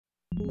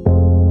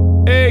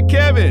Hey,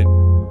 Kevin.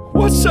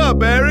 What's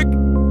up, Eric?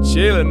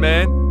 Chillin',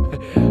 man.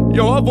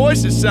 Yo, our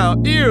voices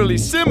sound eerily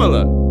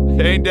similar.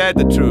 Ain't that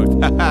the truth?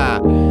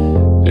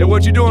 Hey,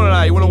 what you doing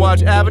tonight? You wanna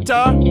watch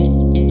Avatar?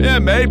 Yeah,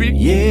 maybe.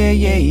 Yeah.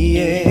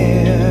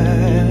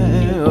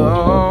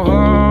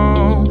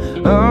 Oh.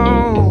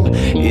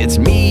 It's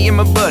me and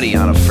my buddy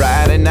on a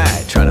Friday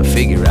night trying to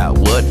figure out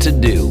what to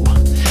do.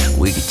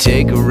 We could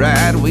take a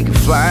ride, we could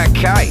fly a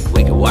kite,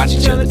 we could watch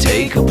each other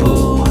take a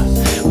poo.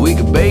 We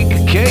could bake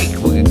a cake,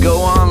 we could go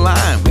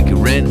online, we could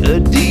rent a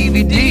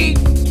DVD.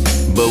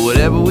 But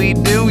whatever we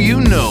do,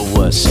 you know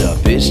what's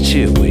up. It's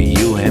chill with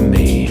you and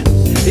me.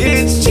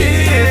 It's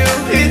chill,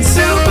 it's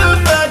super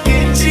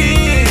fucking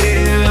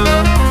chill.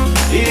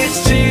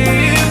 It's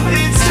chill,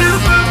 it's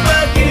super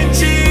fucking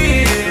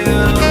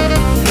chill.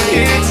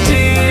 It's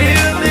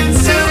chill, it's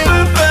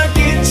super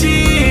fucking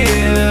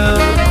chill.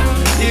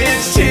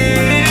 It's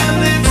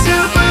chill, it's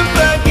super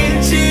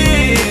fucking chill.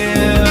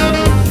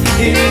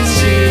 It's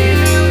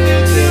chill,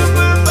 it's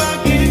super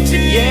fucking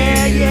chill.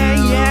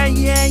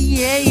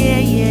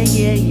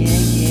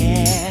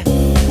 Yeah.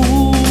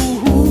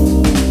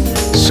 Ooh.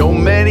 So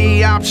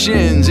many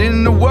options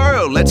in the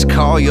world. Let's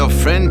call your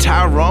friend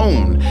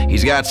Tyrone.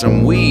 He's got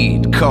some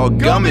weed called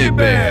Gummy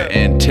Bear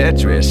and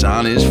Tetris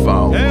on his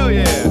phone. Hell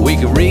yeah. We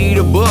could read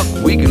a book,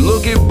 we could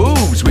look at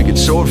boobs, we could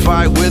sword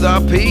fight with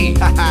our pee.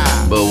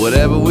 But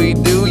whatever we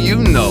do, you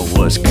know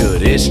what's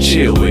good. It's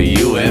chill with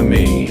you and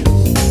me.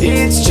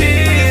 It's chill,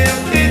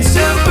 it's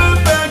super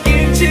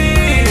fucking chill.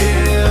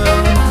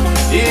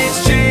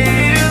 It's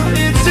chill,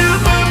 it's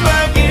super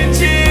fucking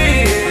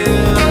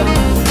chill.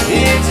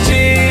 It's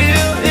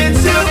chill, it's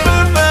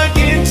super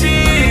fucking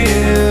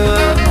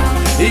chill.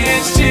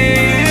 It's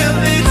chill,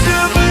 it's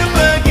super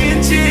fucking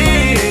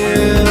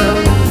chill.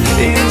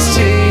 It's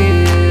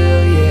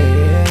chill,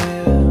 yeah.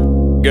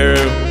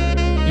 Girl,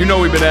 you know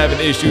we've been having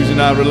issues in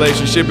our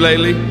relationship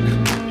lately.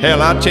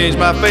 Hell, I changed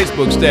my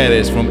Facebook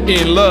status from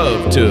in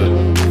love to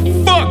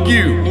fuck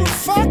you.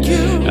 Fuck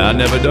you. I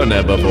never done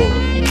that before.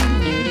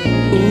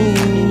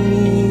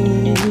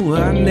 Ooh,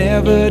 I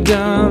never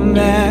done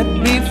that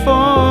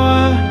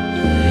before.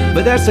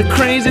 But that's the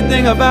crazy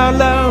thing about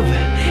love.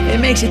 It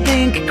makes you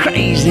think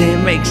crazy. It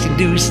makes you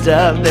do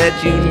stuff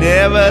that you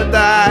never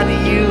thought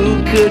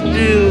you could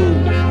do.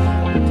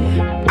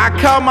 I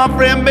called my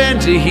friend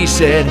Benji. He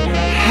said,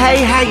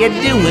 hey, how you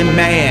doing,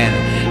 man?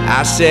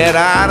 I said,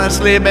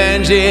 honestly,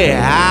 Benji,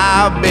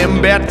 I've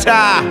been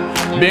better.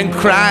 Been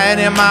crying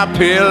in my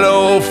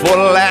pillow for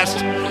the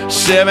last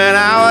 7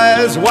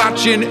 hours,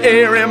 watching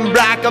Aaron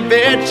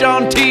Brockovich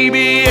on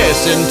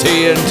TBS and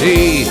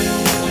TNT.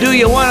 Do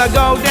you wanna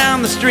go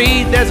down the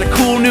street? There's a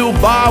cool new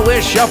bar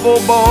with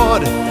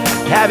shuffleboard.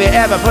 Have you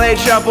ever played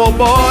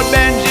shuffleboard,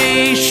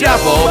 Benji?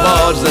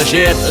 Shuffleboard's the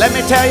shit. Let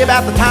me tell you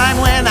about the time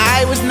when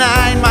I was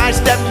 9. My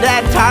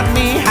stepdad taught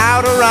me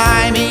how to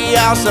rhyme. He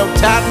also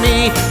taught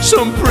me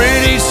some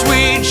pretty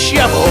sweet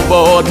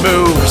shuffleboard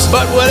moves.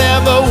 But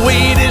whatever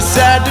we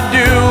decide to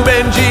do,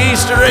 Benji,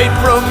 straight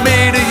from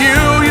me to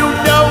you, you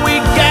know we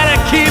gotta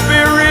keep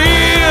it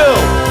real.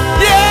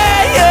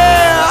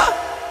 Yeah.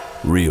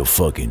 Real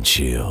fucking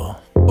chill.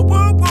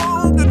 Super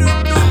fucking chill.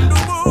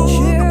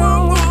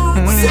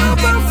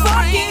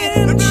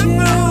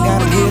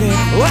 Gotta get it.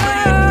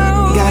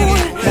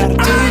 Gotta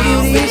take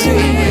it easy.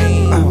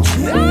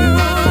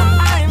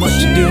 What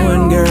you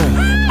doing, girl?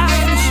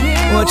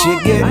 What you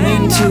getting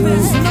into?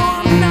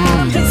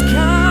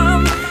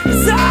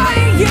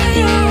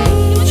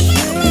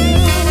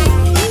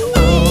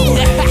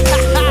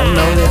 I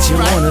know that you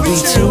wanna be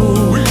too.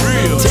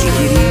 Take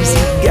it easy.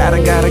 Gotta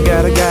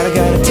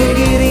take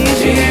it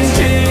easy.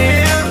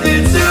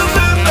 It's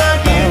super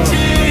fucking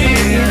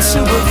chill.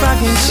 Super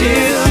fucking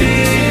chill.